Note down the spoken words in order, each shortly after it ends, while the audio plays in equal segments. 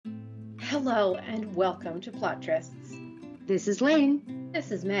Hello and welcome to Plot Trysts. This is Lane.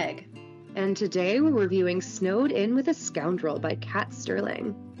 This is Meg. And today we're reviewing Snowed In with a Scoundrel by Kat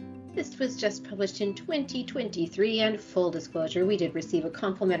Sterling. This was just published in 2023, and full disclosure, we did receive a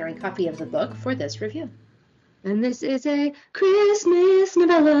complimentary copy of the book for this review. And this is a Christmas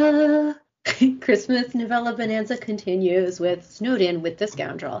novella. Christmas novella bonanza continues with Snowed In with the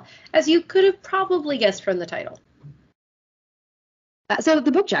Scoundrel, as you could have probably guessed from the title. So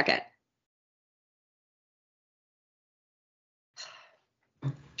the book jacket.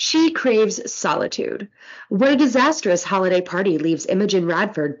 She craves solitude. When a disastrous holiday party leaves Imogen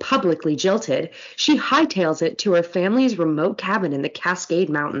Radford publicly jilted, she hightails it to her family's remote cabin in the Cascade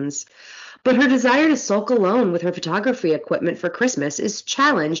Mountains. But her desire to sulk alone with her photography equipment for Christmas is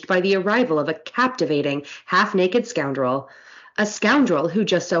challenged by the arrival of a captivating, half-naked scoundrel. A scoundrel who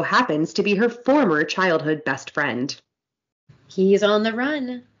just so happens to be her former childhood best friend. He's on the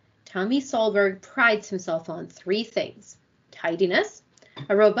run. Tommy Solberg prides himself on three things: tidiness,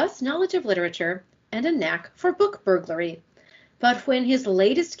 a robust knowledge of literature, and a knack for book burglary. But when his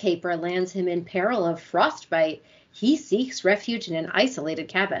latest caper lands him in peril of frostbite, he seeks refuge in an isolated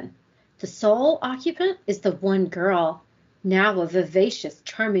cabin. The sole occupant is the one girl, now a vivacious,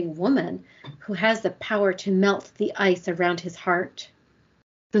 charming woman, who has the power to melt the ice around his heart.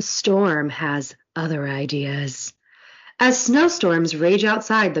 The storm has other ideas. As snowstorms rage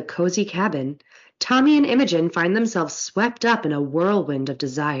outside the cozy cabin, Tommy and Imogen find themselves swept up in a whirlwind of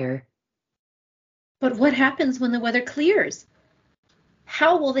desire. But what happens when the weather clears?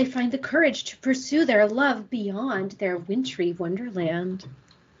 How will they find the courage to pursue their love beyond their wintry wonderland?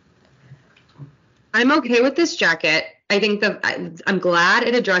 I'm okay with this jacket. I think I'm glad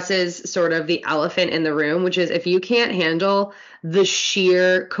it addresses sort of the elephant in the room, which is if you can't handle the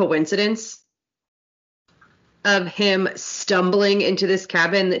sheer coincidence of him stumbling into this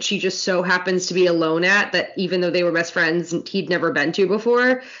cabin that she just so happens to be alone at, that even though they were best friends and he'd never been to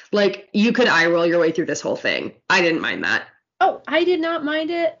before, like, you could eye roll your way through this whole thing. I didn't mind that. Oh, I did not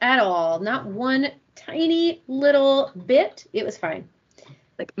mind it at all. Not one tiny little bit. It was fine.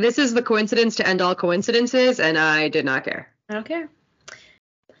 Like, this is the coincidence to end all coincidences, and I did not care. I don't care.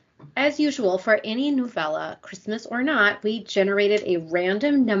 As usual, for any novella, Christmas or not, we generated a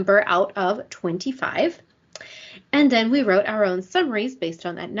random number out of 25. And then we wrote our own summaries based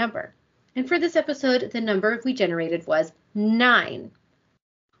on that number. And for this episode, the number we generated was 9.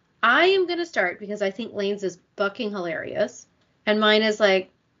 I am going to start because I think Lane's is bucking hilarious. And mine is like,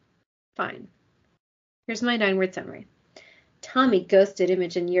 fine. Here's my 9-word summary. Tommy ghosted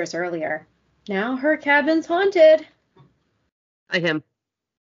Imogen years earlier. Now her cabin's haunted. By him.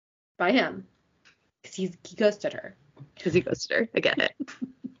 By him. Because he ghosted her. Because he ghosted her. I get it.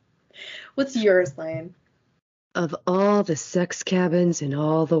 What's yours, Lane? Of all the sex cabins in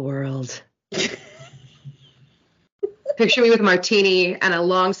all the world. Picture me with a martini and a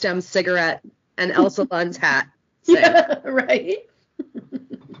long stem cigarette and Elsa Lund's hat. Yeah, right.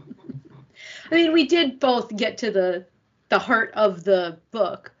 I mean, we did both get to the heart of the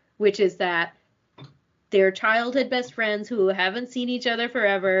book, which is that they're childhood best friends who haven't seen each other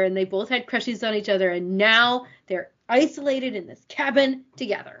forever, and they both had crushes on each other, and now they're isolated in this cabin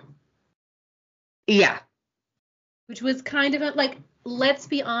together. Yeah. Which was kind of like, let's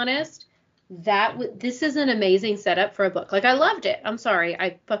be honest, this is an amazing setup for a book. Like, I loved it. I'm sorry.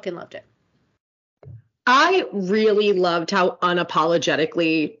 I fucking loved it. I really loved how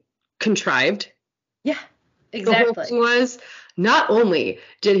unapologetically contrived. Yeah, exactly. The whole thing was, not only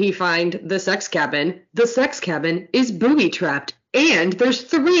did he find the sex cabin is booby-trapped. And there's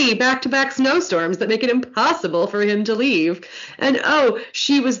 3 back-to-back snowstorms that make it impossible for him to leave. And,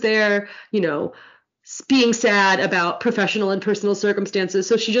 she was there, being sad about professional and personal circumstances,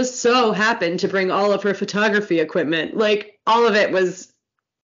 so she just so happened to bring all of her photography equipment. Like, all of it was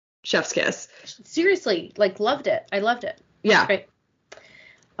chef's kiss. Seriously, loved it. I loved it. Yeah. Great.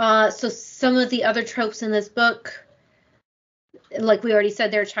 So some of the other tropes in this book, like we already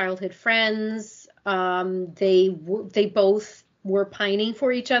said, they're childhood friends. They both were pining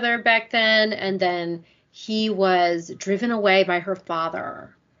for each other back then, and then he was driven away by her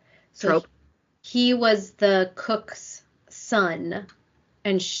father. So Trope. He was the cook's son,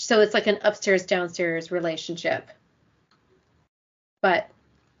 and so it's like an upstairs-downstairs relationship. But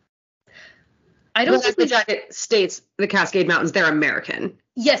I don't think the jacket states the Cascade Mountains, they're American.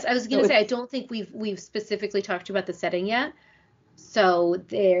 Yes, I was going to say, I don't think we've specifically talked about the setting yet. So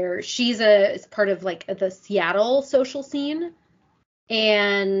she's part of like the Seattle social scene,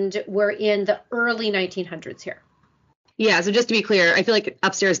 and we're in the early 1900s here. Yeah, so just to be clear, I feel like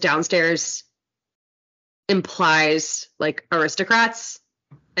upstairs, downstairs implies like aristocrats.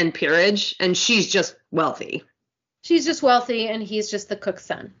 and peerage, and she's just wealthy. She's just wealthy, and he's just the cook's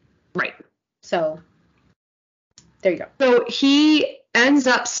son. Right. So, there you go. So he ends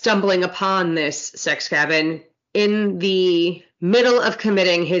up stumbling upon this sex cabin in the middle of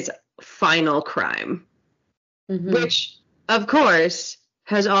committing his final crime, which, of course,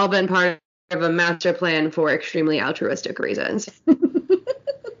 has all been part of a master plan for extremely altruistic reasons.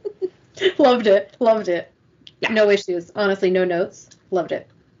 Loved it. Yeah. No issues. Honestly, no notes. Loved it.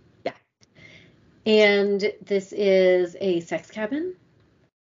 Yeah. And this is a sex cabin?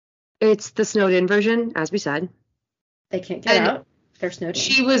 It's the snowed-in version, as we said. They can't get out. They're snowed in.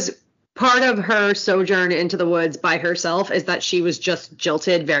 She was part of her sojourn into the woods by herself is that she was just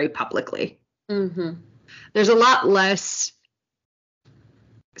jilted very publicly. There's a lot less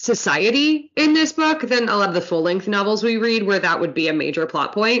society in this book than a lot of the full-length novels we read where that would be a major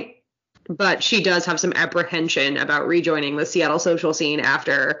plot point. But she does have some apprehension about rejoining the Seattle social scene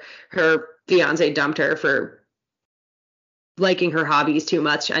after her fiancé dumped her for liking her hobbies too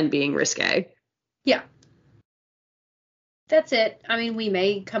much and being risque. Yeah. That's it. I mean, we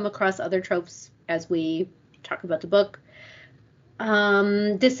may come across other tropes as we talk about the book.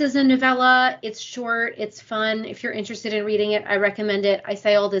 This is a novella. It's short. It's fun. If you're interested in reading it, I recommend it. I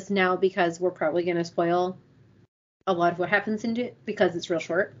say all this now because we're probably going to spoil a lot of what happens in it because it's real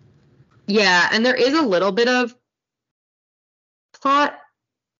short. Yeah, and there is a little bit of plot.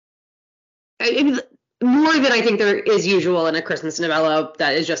 More than I think there is usual in a Christmas novella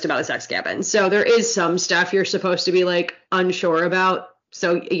that is just about a sex cabin. So there is some stuff you're supposed to be like unsure about.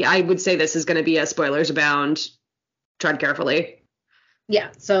 So I would say this is going to be a spoilers abound. Tread carefully. Yeah.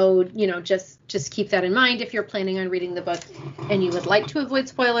 So, just keep that in mind. If you're planning on reading the book and you would like to avoid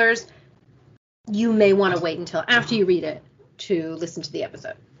spoilers, you may want to wait until after you read it to listen to the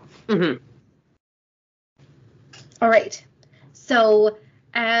episode. All right. So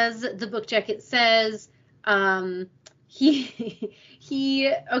as the book jacket says, okay,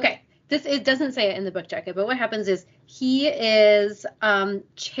 it doesn't say it in the book jacket, but what happens is he is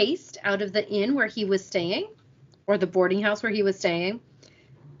chased out of the inn where he was staying, or the boarding house where he was staying,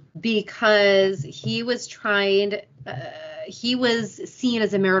 because he was seen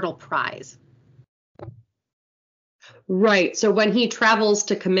as a marital prize. Right. So when he travels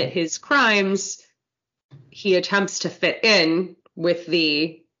to commit his crimes, he attempts to fit in with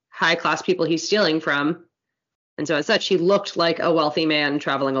the high-class people he's stealing from. And so as such, he looked like a wealthy man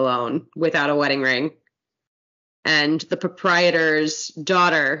traveling alone without a wedding ring. And the proprietor's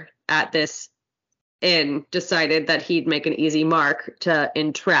daughter at this inn decided that he'd make an easy mark to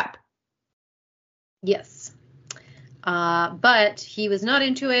entrap. Yes. But he was not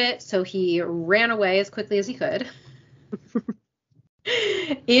into it, so he ran away as quickly as he could.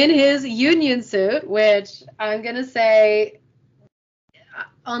 In his union suit, which I'm going to say,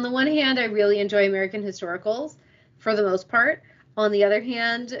 on the one hand, I really enjoy American historicals for the most part. On the other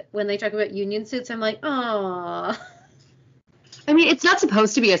hand, when they talk about union suits, I'm like, aww. I mean, it's not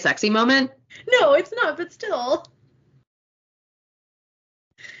supposed to be a sexy moment. No, it's not, but still.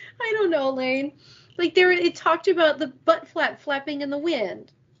 I don't know, Lane. Like, it talked about the butt flapping in the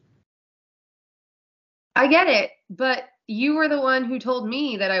wind. I get it, but you were the one who told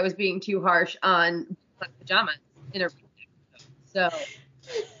me that I was being too harsh on pajamas in a so.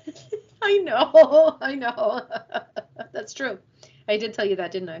 I know. That's true. I did tell you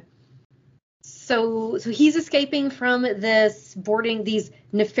that, didn't I? So he's escaping from these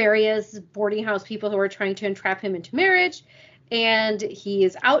nefarious boarding house people who are trying to entrap him into marriage. And he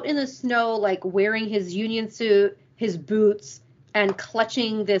is out in the snow, like wearing his union suit, his boots, and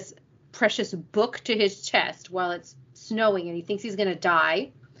clutching this precious book to his chest while it's snowing, and he thinks he's going to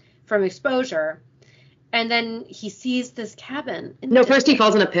die from exposure. And then he sees this cabin. First he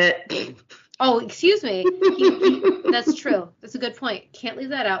falls in a pit. Oh, excuse me. That's true. That's a good point. Can't leave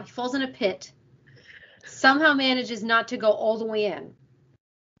that out. He falls in a pit. Somehow manages not to go all the way in.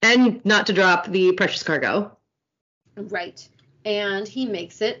 And not to drop the precious cargo. Right. And he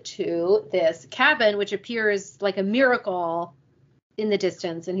makes it to this cabin, which appears like a miracle in the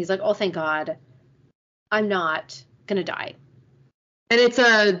distance. And he's like, oh, thank God. I'm not going to die. And it's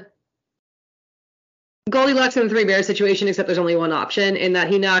a Goldilocks and the Three Bears situation, except there's only one option in that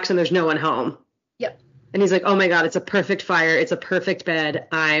he knocks and there's no one home. Yep. And he's like, oh my God, it's a perfect fire. It's a perfect bed.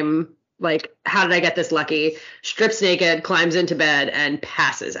 I'm like, how did I get this lucky? Strips naked, climbs into bed, and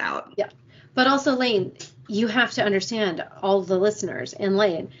passes out. Yeah. But also, Lane, you have to understand, all the listeners, and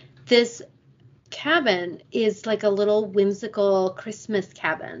Lane, this cabin is like a little whimsical Christmas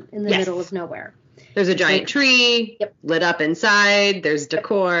cabin in the middle of nowhere. There's a giant tree lit up inside. There's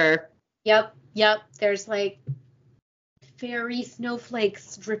decor. Yep. There's like fairy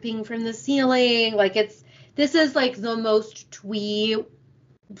snowflakes dripping from the ceiling. Like this is like the most twee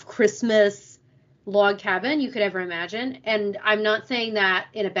Christmas log cabin you could ever imagine. And I'm not saying that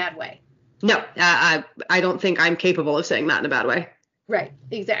in a bad way. No, I don't think I'm capable of saying that in a bad way. Right,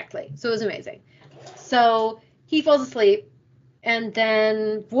 exactly. So it was amazing. So he falls asleep, and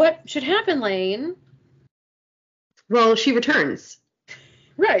then what should happen, Lane? Well, she returns.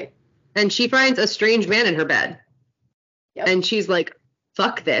 Right. And she finds a strange man in her bed. Yep. And she's like,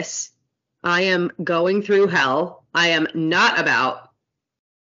 fuck this. I am going through hell. I am not about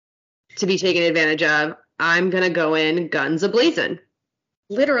to be taken advantage of. I'm going to go in guns a-blazing.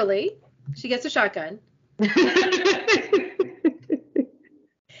 Literally. She gets a shotgun.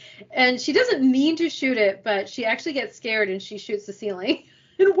 And she doesn't mean to shoot it, but she actually gets scared and she shoots the ceiling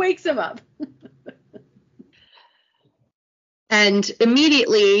and wakes him up. And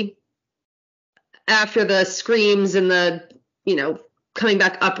immediately after the screams and the, coming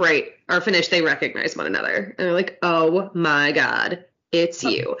back upright are finished, they recognize one another. And they're like, oh my God, it's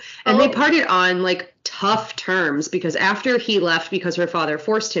you. And they parted on like tough terms because after he left because her father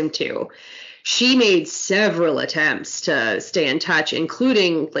forced him to, she made several attempts to stay in touch,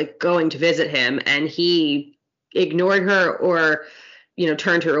 including like going to visit him, and he ignored her or,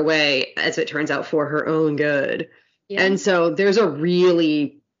 turned her away, as it turns out, for her own good. Yeah. And so there's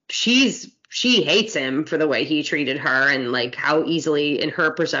she hates him for the way he treated her and like how easily in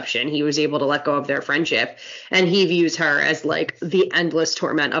her perception he was able to let go of their friendship. And he views her as like the endless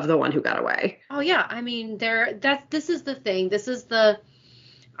torment of the one who got away. Oh yeah. I mean, this is the thing.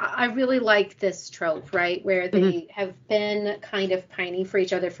 I really like this trope, right? Where they have been kind of pining for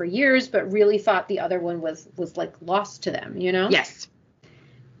each other for years, but really thought the other one was like lost to them, Yes.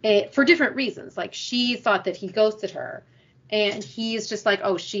 For different reasons. Like she thought that he ghosted her and he's just like,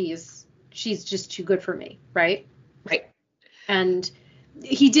 oh, she's just too good for me. Right. Right. And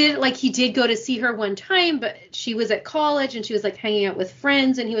he did go to see her one time, but she was at college and she was like hanging out with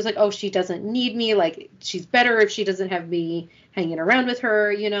friends. And he was like, oh, she doesn't need me. Like she's better if she doesn't have me hanging around with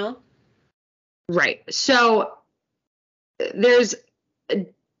her, Right. So there's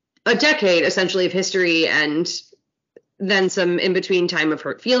a decade essentially of history and then some in-between time of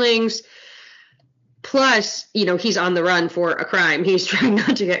hurt feelings. Plus, he's on the run for a crime he's trying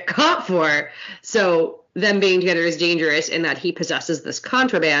not to get caught for. So them being together is dangerous in that he possesses this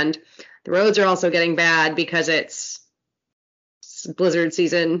contraband. The roads are also getting bad because it's blizzard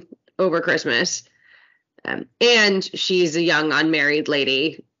season over Christmas. And she's a young unmarried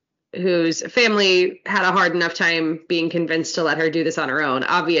lady whose family had a hard enough time being convinced to let her do this on her own.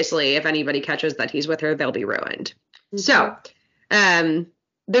 Obviously, if anybody catches that he's with her, they'll be ruined. Mm-hmm. So,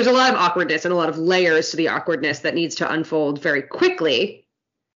 there's a lot of awkwardness and a lot of layers to the awkwardness that needs to unfold very quickly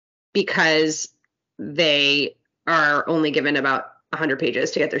because they are only given about 100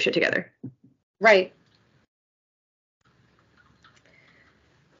 pages to get their shit together. Right.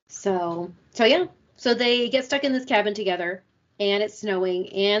 So yeah. So they get stuck in this cabin together and it's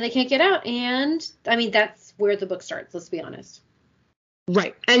snowing and they can't get out. And I mean, that's where the book starts. Let's be honest.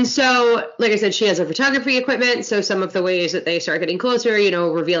 Right. And so, like I said, she has her photography equipment. So some of the ways that they start getting closer,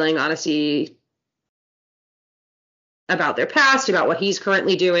 revealing honesty about their past, about what he's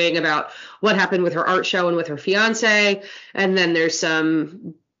currently doing, about what happened with her art show and with her fiance. And then there's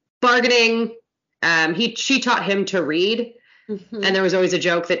some bargaining. She taught him to read. Mm-hmm. And there was always a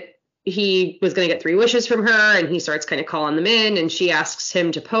joke that he was going to get 3 wishes from her, and he starts kind of calling them in, and she asks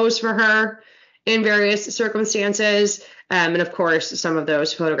him to pose for her in various circumstances. And of course, some of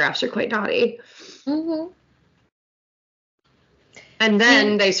those photographs are quite naughty. Mm-hmm. And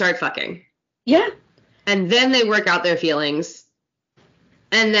then they start fucking. Yeah. And then they work out their feelings.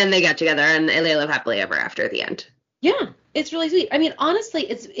 And then they get together and they live happily ever after at the end. Yeah, it's really sweet. I mean, honestly,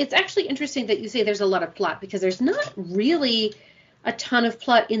 it's actually interesting that you say there's a lot of plot because there's not really a ton of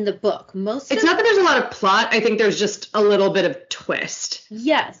plot in the book. It's not that there's a lot of plot. I think there's just a little bit of twist.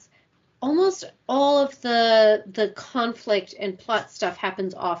 Yes. Almost all of the conflict and plot stuff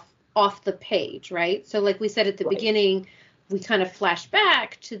happens off the page, right? So like we said at the beginning, we kind of flash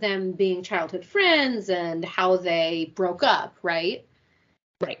back to them being childhood friends and how they broke up, right?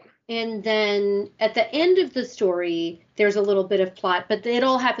 Right. And then at the end of the story, there's a little bit of plot, but it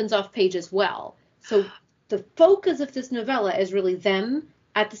all happens off page as well. So the focus of this novella is really them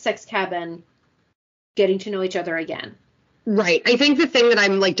at the sex cabin getting to know each other again. Right. I think the thing that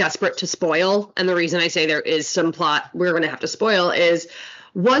I'm like desperate to spoil, and the reason I say there is some plot we're going to have to spoil, is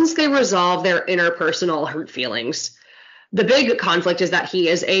once they resolve their interpersonal hurt feelings, the big conflict is that he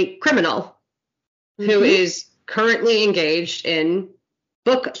is a criminal who is currently engaged in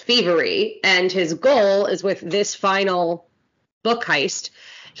book thievery, and his goal is with this final book heist,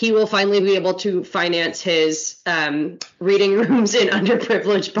 he will finally be able to finance his reading rooms in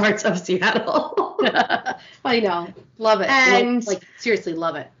underprivileged parts of Seattle. I know. Love it. And seriously,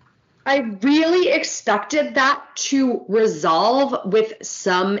 love it. I really expected that to resolve with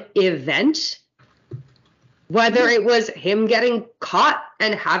some event, whether it was him getting caught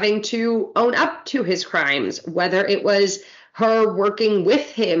and having to own up to his crimes, whether it was her working with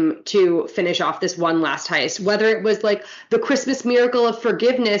him to finish off this one last heist, whether it was like the Christmas miracle of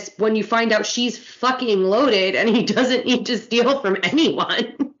forgiveness when you find out she's fucking loaded and he doesn't need to steal from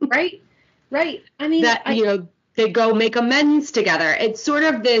anyone. Right. I mean, they go make amends together. It's sort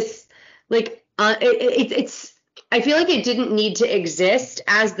of this, like, it's, I feel like it didn't need to exist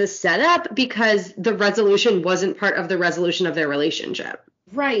as the setup because the resolution wasn't part of the resolution of their relationship.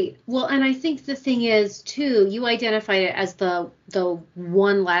 Right. Well, and I think the thing is, too, you identified it as the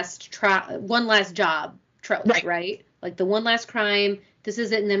one last job trope, right? Like the one last crime, this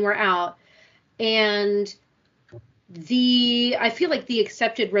is it, and then we're out. And I feel like the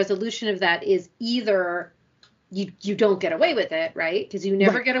accepted resolution of that is either you don't get away with it, right? Because you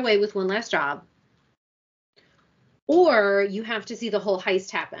never get away with one last job. Or you have to see the whole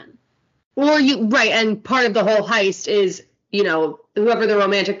heist happen. And part of the whole heist is, whoever the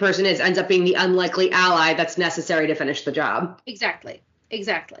romantic person is ends up being the unlikely ally that's necessary to finish the job. Exactly.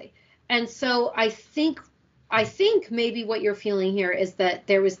 And so I think maybe what you're feeling here is that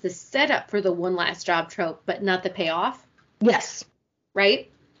there was the setup for the one last job trope, but not the payoff. Yes. Right?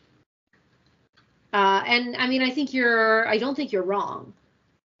 And I mean, I don't think you're wrong.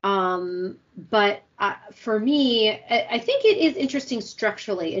 But for me, I think it is interesting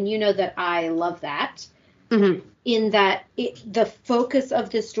structurally, and you know that I love that. Mm-hmm. In that the focus of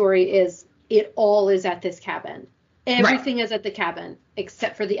this story is it all is at this cabin. Everything is at the cabin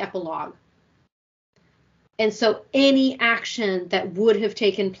except for the epilogue. And so any action that would have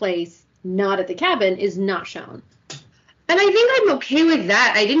taken place not at the cabin is not shown. And I think I'm okay with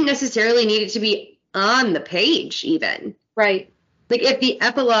that. I didn't necessarily need it to be on the page even. Right. Like if the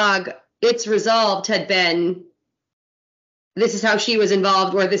epilogue, it's resolved, had been this is how she was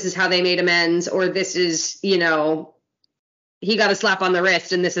involved, or this is how they made amends, or this is, he got a slap on the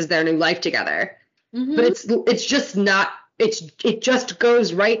wrist and this is their new life together. Mm-hmm. But it's just not, it just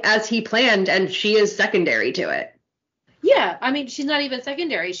goes right as he planned and she is secondary to it. Yeah. I mean, she's not even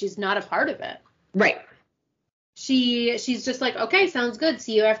secondary. She's not a part of it. Right. She's just like, okay, sounds good.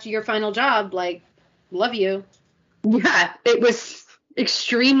 See you after your final job. Like, love you. Yeah. It was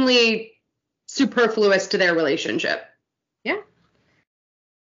extremely superfluous to their relationship. Yeah.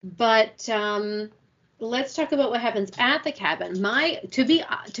 But let's talk about what happens at the cabin. To be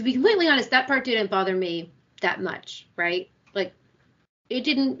completely honest, that part didn't bother me that much, right? Like it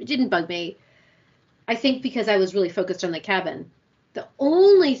didn't bug me. I think because I was really focused on the cabin. The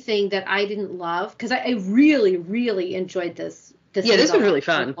only thing that I didn't love, because I really, really enjoyed this. This was really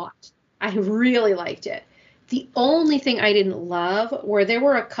fun. I really liked it. The only thing I didn't love were there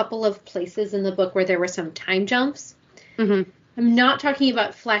were a couple of places in the book where there were some time jumps. Mm-hmm. I'm not talking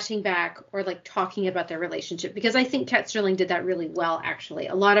about flashing back or like talking about their relationship, because I think Kat Sterling did that really well, actually.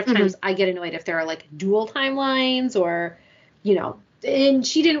 A lot of times I get annoyed if there are like dual timelines or, and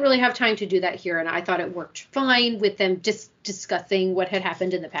she didn't really have time to do that here. And I thought it worked fine with them just discussing what had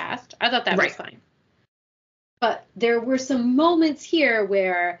happened in the past. I thought that was fine. But there were some moments here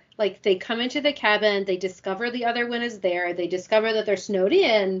where like they come into the cabin, they discover the other one is there, they discover that they're snowed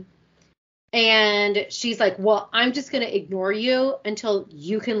in. And she's like, well, I'm just going to ignore you until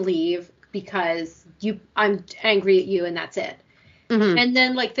you can leave because I'm angry at you and that's it. Mm-hmm. And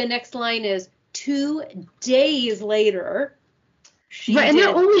then like the next line is 2 days later. And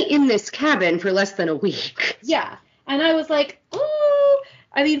they're only in this cabin for less than a week. Yeah. And I was like, oh,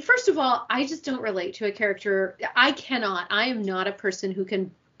 I mean, first of all, I just don't relate to a character. I am not a person who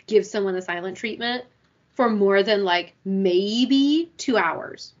can give someone the silent treatment for more than like maybe 2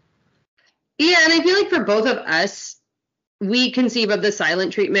 hours. Yeah, and I feel like for both of us, we conceive of the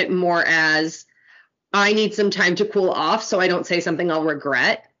silent treatment more as I need some time to cool off so I don't say something I'll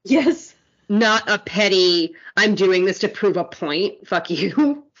regret. Yes. Not a petty, I'm doing this to prove a point. Fuck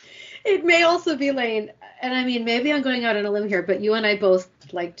you. It may also be, Lane, and I mean, maybe I'm going out on a limb here, but you and I both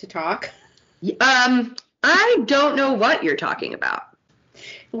like to talk. I don't know what you're talking about.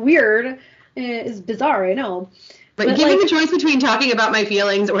 Weird. It's bizarre, I know. But given the choice between talking about my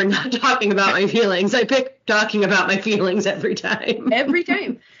feelings or not talking about my feelings, I pick talking about my feelings every time. Every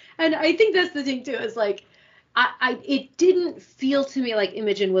time. And I think that's the thing, too, is like, it didn't feel to me like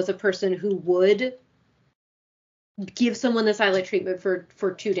Imogen was a person who would give someone the silent treatment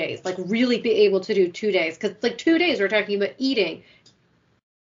for 2 days, like really be able to do 2 days, because like 2 days we're talking about eating,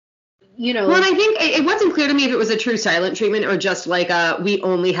 Well, and I think it wasn't clear to me if it was a true silent treatment or just like we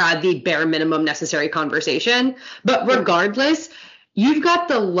only had the bare minimum necessary conversation. But regardless, you've got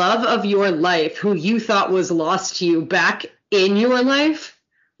the love of your life who you thought was lost to you back in your life.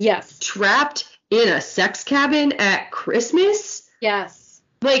 Yes. Trapped in a sex cabin at Christmas. Yes.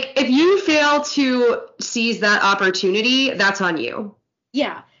 Like, if you fail to seize that opportunity, that's on you.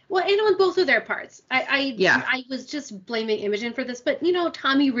 Yeah. Well, and on both of their parts. I was just blaming Imogen for this, but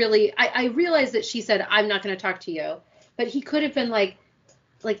Tommy really, I realized that she said, I'm not going to talk to you, but he could have been like,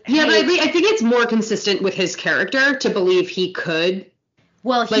 yeah, hey. but I think it's more consistent with his character to believe he could,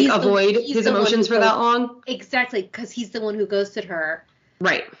 avoid his emotions for that long. Exactly, because he's the one who ghosted her.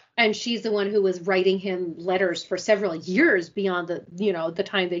 Right. And she's the one who was writing him letters for several years beyond the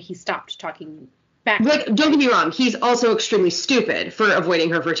time that he stopped talking back. Like, don't get me wrong, he's also extremely stupid for avoiding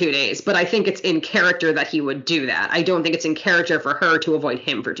her for 2 days, but I think it's in character that he would do that. I don't think it's in character for her to avoid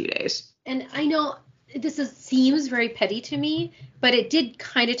him for 2 days. And I know this seems very petty to me, but it did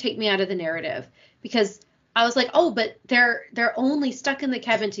kind of take me out of the narrative, because I was like, oh, but they're only stuck in the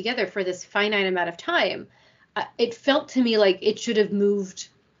cabin together for this finite amount of time. It felt to me like it should have moved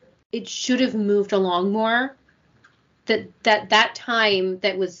along more. That time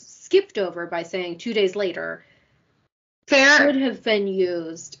that was skipped over by saying 2 days later should have been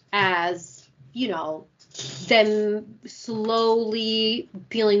used as, them slowly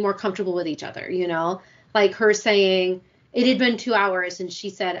feeling more comfortable with each other, like her saying it had been 2 hours and she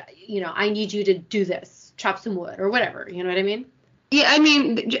said, I need you to do this, chop some wood or whatever. You know what I mean? Yeah, I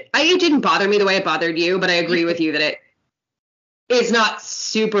mean, it didn't bother me the way it bothered you, but I agree with you that it's not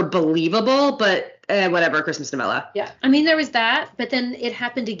super believable, but whatever, Christmas novella. Yeah, I mean, there was that, but then it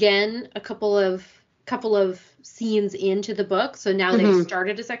happened again a couple of scenes into the book, so now they've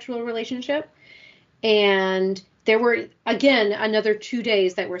started a sexual relationship, and there were, again, another 2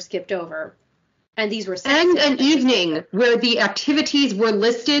 days that were skipped over, and these were and an evening where the activities were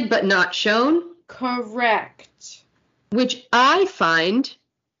listed but not shown. Correct. Which I find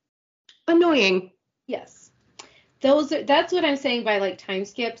annoying. Yes. That's what I'm saying by like time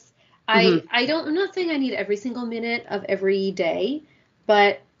skips. I'm not saying I need every single minute of every day,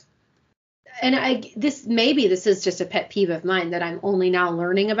 but this is just a pet peeve of mine that I'm only now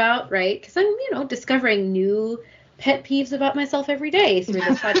learning about, right? Because I'm discovering new pet peeves about myself every day through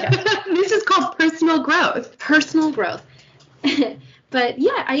this podcast. This is called personal growth. Personal growth. But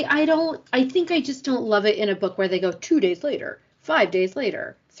yeah, I think I just don't love it in a book where they go 2 days later, 5 days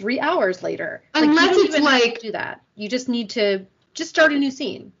later, 3 hours later. Unless you it's like have to do that. You just need to just start a new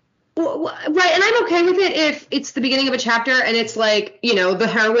scene. Well, right, and I'm okay with it if it's the beginning of a chapter and it's like, the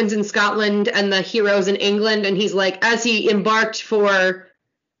heroine's in Scotland and the hero's in England, and he's like, as he embarked for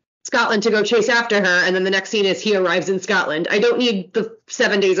Scotland to go chase after her, and then the next scene is he arrives in Scotland. I don't need the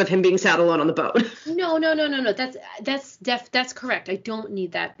 7 days of him being sat alone on the boat. No. That's correct. I don't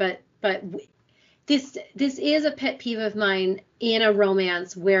need that. But this is a pet peeve of mine in a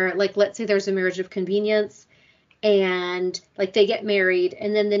romance where, like, let's say there's a marriage of convenience and like they get married,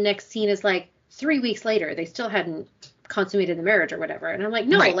 and then the next scene is like 3 weeks later they still hadn't consummated the marriage or whatever, and I'm like,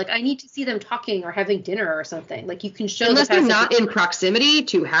 no, right. Like I need to see them talking or having dinner or something. Like you can show unless they're not in proximity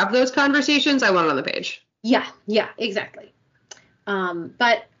to have those conversations. I want it on the page. Yeah, exactly.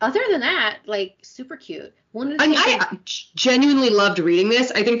 But other than that, like super cute. I genuinely loved reading this.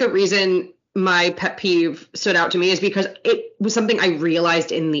 I think the reason my pet peeve stood out to me is because it was something I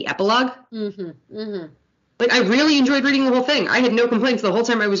realized in the epilogue. Like, I really enjoyed reading the whole thing. I had no complaints the whole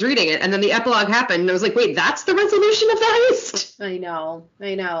time I was reading it. And then the epilogue happened, and I was like, wait, that's the resolution of the heist? I know.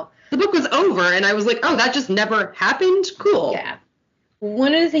 The book was over, and I was like, oh, that just never happened? Cool. Yeah.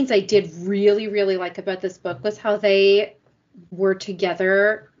 One of the things I did really, really like about this book was how they were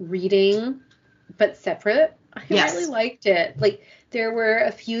together reading, but separate. I really liked it. Like, there were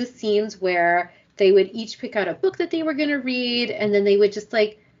a few scenes where they would each pick out a book that they were going to read, and then they would just,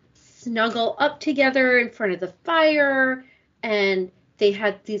 like, snuggle up together in front of the fire, and they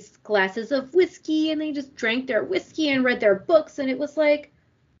had these glasses of whiskey, and they just drank their whiskey and read their books, and it was like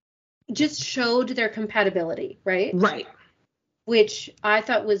just showed their compatibility, right? Right. Which I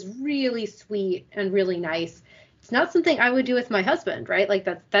thought was really sweet and really nice. It's not something I would do with my husband, right? Like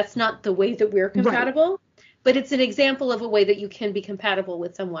that's not the way that we're compatible, but it's an example of a way that you can be compatible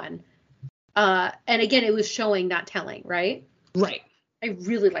with someone. And again, it was showing, not telling, right? Right. I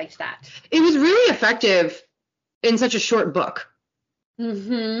really liked that. It was really effective in such a short book.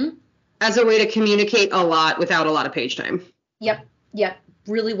 As a way to communicate a lot without a lot of page time. Yep.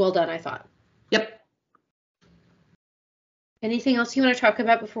 Really well done, I thought. Yep. Anything else you want to talk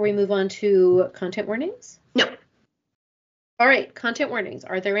about before we move on to content warnings? No. All right, content warnings.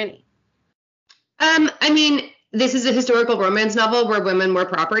 Are there any? I mean, this is a historical romance novel where women were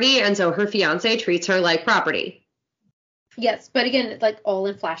property, and so her fiance treats her like property. Yes, but again, like all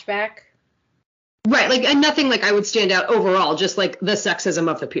in flashback. Right, like, and nothing like I would stand out overall, just like the sexism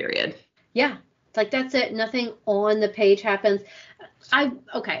of the period. Yeah, like that's it. Nothing on the page happens. I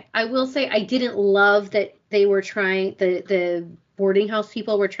will say I didn't love that they were trying, the boarding house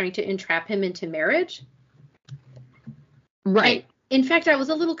people were trying to entrap him into marriage. Right. And in fact, I was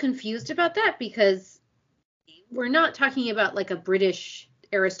a little confused about that because we're not talking about like a British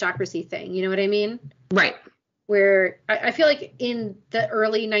aristocracy thing. You know what I mean? Right. Where I feel like in the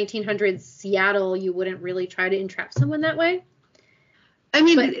early 1900s Seattle, you wouldn't really try to entrap someone that way. I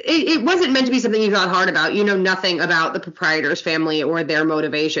mean, it wasn't meant to be something you thought hard about. You know nothing about the proprietor's family or their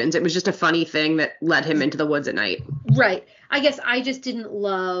motivations. It was just a funny thing that led him into the woods at night. Right. I guess I just didn't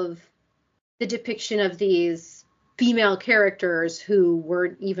love the depiction of these female characters who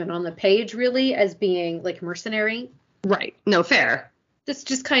weren't even on the page really as being like mercenary. Right. No, fair. This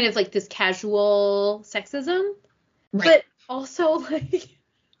just kind of like this casual sexism. Right. But also like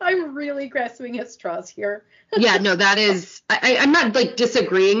I'm really grasping at straws here. Yeah, no, that is, I'm not like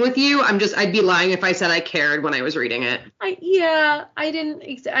disagreeing with you. I'd be lying if I said I cared when I was reading it. I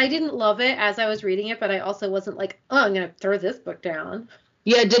didn't love it as I was reading it, but I also wasn't like, oh, I'm going to throw this book down.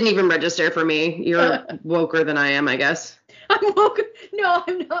 Yeah, it didn't even register for me. You're woker than I am, I guess. I'm woker. No,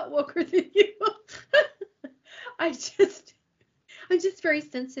 I'm not woker than you. I'm just very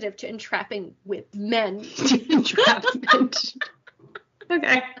sensitive to entrapping with men. Entrapment.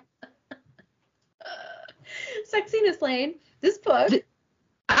 Okay. Sexiness Lane. This book.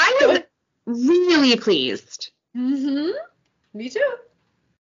 I am really pleased. Mm-hmm. Me too.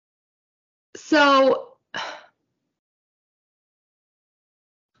 So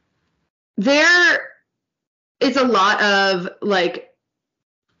there is a lot of like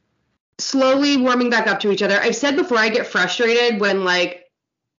slowly warming back up to each other. I've said before I get frustrated when like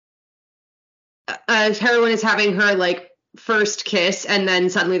a heroine is having her like first kiss and then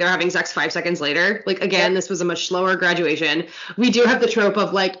suddenly they're having sex 5 seconds later. Like again, This was a much slower graduation. We do have the trope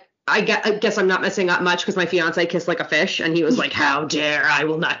of like, I guess I'm not messing up much because my fiance kissed like a fish and he was like, how dare I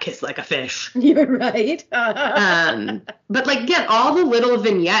will not kiss like a fish. You're right. But like again, all the little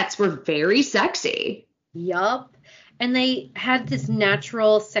vignettes were very sexy. Yup. And they had this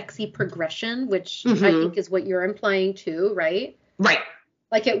natural sexy progression, which I think is what you're implying too, right? Right.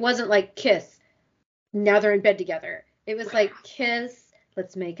 Like it wasn't like kiss, now they're in bed together. It was like kiss,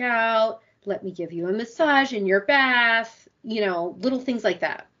 let's make out, let me give you a massage in your bath, little things like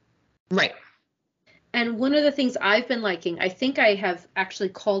that. Right. And one of the things I've been liking, I think I have actually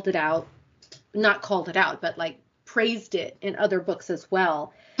called it out, not called it out, but like praised it in other books as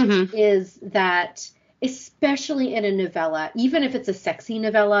well, is that especially in a novella, even if it's a sexy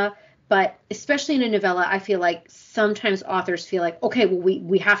novella, but especially in a novella, I feel like sometimes authors feel like, okay, well,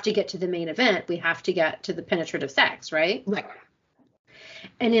 we have to get to the main event. We have to get to the penetrative sex, right? Right.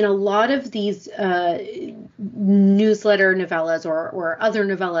 And in a lot of these newsletter novellas or other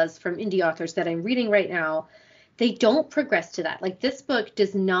novellas from indie authors that I'm reading right now, they don't progress to that. Like this book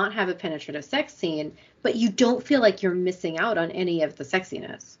does not have a penetrative sex scene, but you don't feel like you're missing out on any of the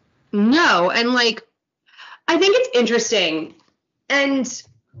sexiness. No, and like, I think it's interesting. And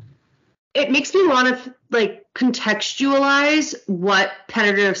it makes me want to like contextualize what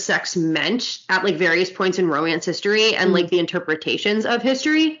penetrative sex meant at like various points in romance history and like the interpretations of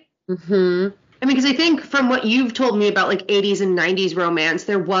history. Mm-hmm. I mean, because I think from what you've told me about like 80s and 90s romance,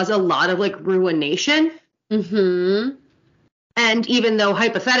 there was a lot of like ruination. Mm-hmm. And even though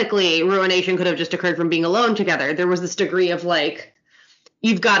hypothetically ruination could have just occurred from being alone together, there was this degree of like,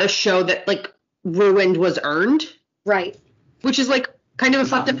 you've got to show that like ruined was earned. Right. Which is like kind of a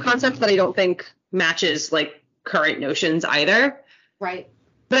fucked up concept that I don't think matches like current notions either. Right.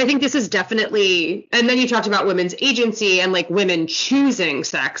 But I think this is definitely, and then you talked about women's agency and like women choosing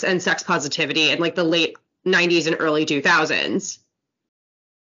sex and sex positivity in like the late 90s and early 2000s.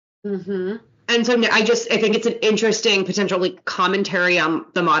 Mm-hmm. And so I think it's an interesting potential like commentary on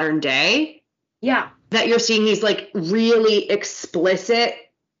the modern day. Yeah. That you're seeing these like really explicit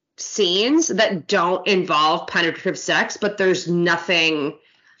scenes that don't involve penetrative sex, but there's nothing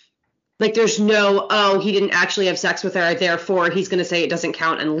like there's no, oh, he didn't actually have sex with her, therefore he's going to say it doesn't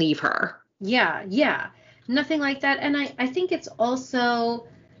count and leave her. Yeah. Nothing like that. And I think it's also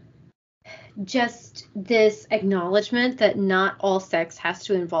just this acknowledgement that not all sex has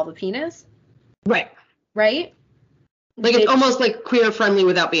to involve a penis. Right. Right? Like it's almost like queer friendly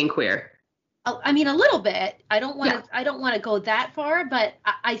without being queer. I mean, a little bit. I don't want to. Yeah. I don't want to go that far, but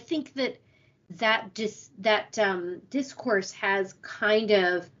I think that discourse has kind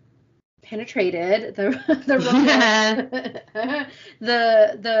of penetrated the romance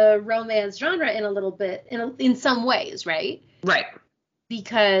the romance genre in a little bit in some ways, right? Right.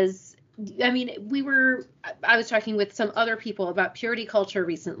 Because I mean, I was talking with some other people about purity culture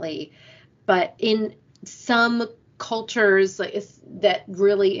recently, but in some cultures that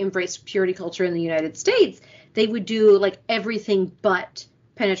really embrace purity culture in the United States, they would do like everything but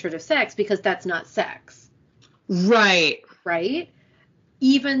penetrative sex because that's not sex. Right. Right?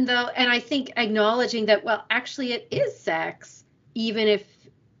 Even though, and I think acknowledging that, well, actually it is sex, even if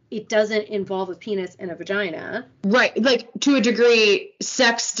it doesn't involve a penis and a vagina. Right. Like, to a degree,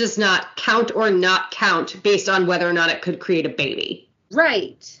 sex does not count or not count based on whether or not it could create a baby.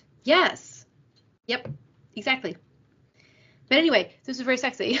 Right. Yes. Yep. Exactly. But anyway, this was very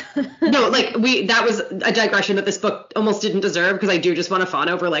sexy. No, like, that was a digression that this book almost didn't deserve, because I do just want to fawn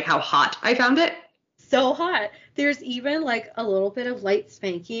over, like, how hot I found it. So hot. There's even like a little bit of light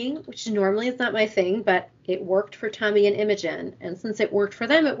spanking, which normally is not my thing, but it worked for Tommy and Imogen. And since it worked for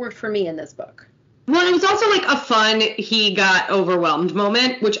them, it worked for me in this book. Well, it was also like a fun he got overwhelmed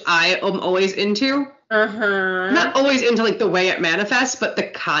moment, which I am always into. Uh-huh. Not always into like the way it manifests, but the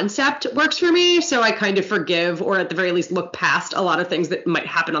concept works for me. So I kind of forgive, or at the very least look past a lot of things that might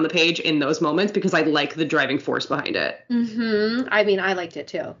happen on the page in those moments, because I like the driving force behind it. Mm-hmm. I mean, I liked it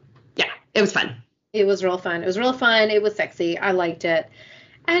too. Yeah, it was fun. It was real fun. It was real fun. It was sexy. I liked it.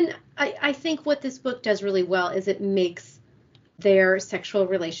 And I think what this book does really well is it makes their sexual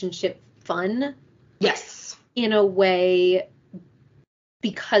relationship fun. Yes. In a way,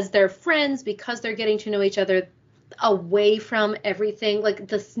 because they're friends, because they're getting to know each other away from everything. Like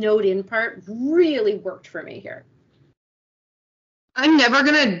the snowed in part really worked for me here. I'm never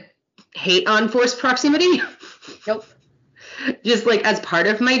going to hate on forced proximity. Nope. Just like as part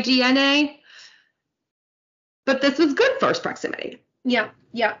of my DNA. But this was good forced proximity. Yeah,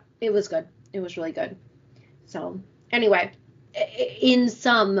 it was good. It was really good. So, anyway, in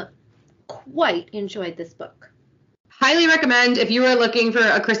sum, quite enjoyed this book. Highly recommend. If you are looking for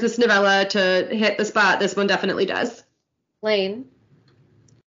a Christmas novella to hit the spot, this one definitely does. Lane,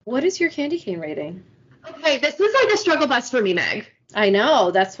 what is your candy cane rating? Okay, this was like a struggle bus for me, Meg. I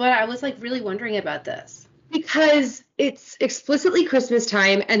know. That's what I was like really wondering about this. Because it's explicitly Christmas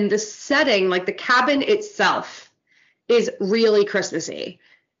time, and the setting, like the cabin itself, is really Christmassy.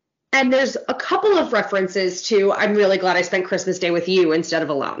 And there's a couple of references to I'm really glad I spent Christmas Day with you instead of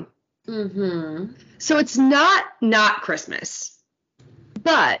alone. Mm-hmm. So it's not Christmas.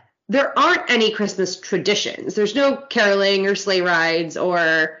 But there aren't any Christmas traditions. There's no caroling or sleigh rides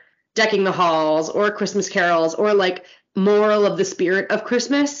or decking the halls or Christmas carols or like moral of the spirit of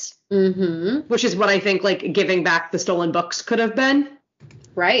Christmas. Mm-hmm. Which is what I think like giving back the stolen books could have been.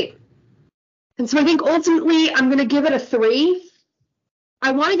 Right. And so I think ultimately I'm going to give it a 3.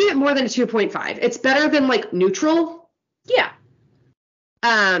 I want to give it more than a 2.5. It's better than like neutral. Yeah.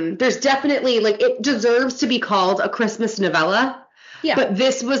 There's definitely like it deserves to be called a Christmas novella. Yeah. But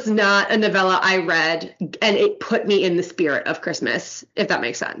this was not a novella I read and it put me in the spirit of Christmas, if that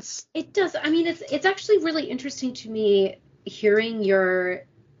makes sense. It does. I mean, it's actually really interesting to me hearing your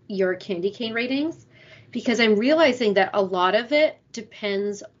candy cane ratings, because I'm realizing that a lot of it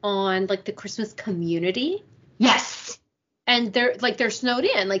depends on like the Christmas community. Yes. And they're snowed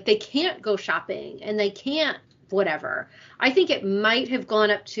in, like they can't go shopping and they can't whatever. I think it might have gone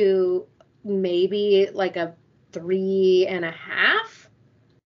up to maybe like a 3.5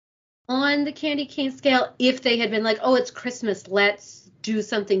 on the candy cane scale if they had been like, oh, it's Christmas, let's do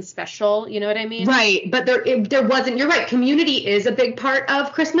something special. You know what I mean? Right. But there wasn't. You're right. Community is a big part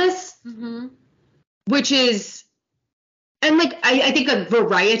of Christmas, mm-hmm. which is, and like I think a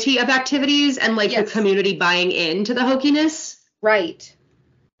variety of activities and like yes. the community buying into the hokiness. Right.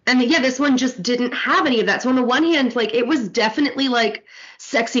 And yeah, this one just didn't have any of that. So on the one hand, like it was definitely like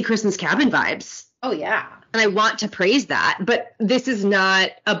sexy Christmas cabin vibes. Oh, yeah. And I want to praise that. But this is not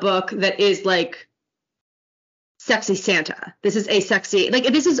a book that is like sexy Santa. This is a sexy, like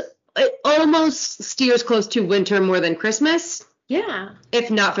this is, it almost steers close to winter more than Christmas. Yeah. If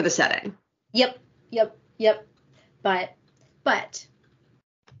not for the setting. Yep. But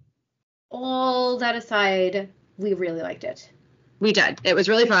all that aside, we really liked it. We did. It was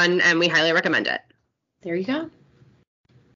really fun and we highly recommend it. There you go.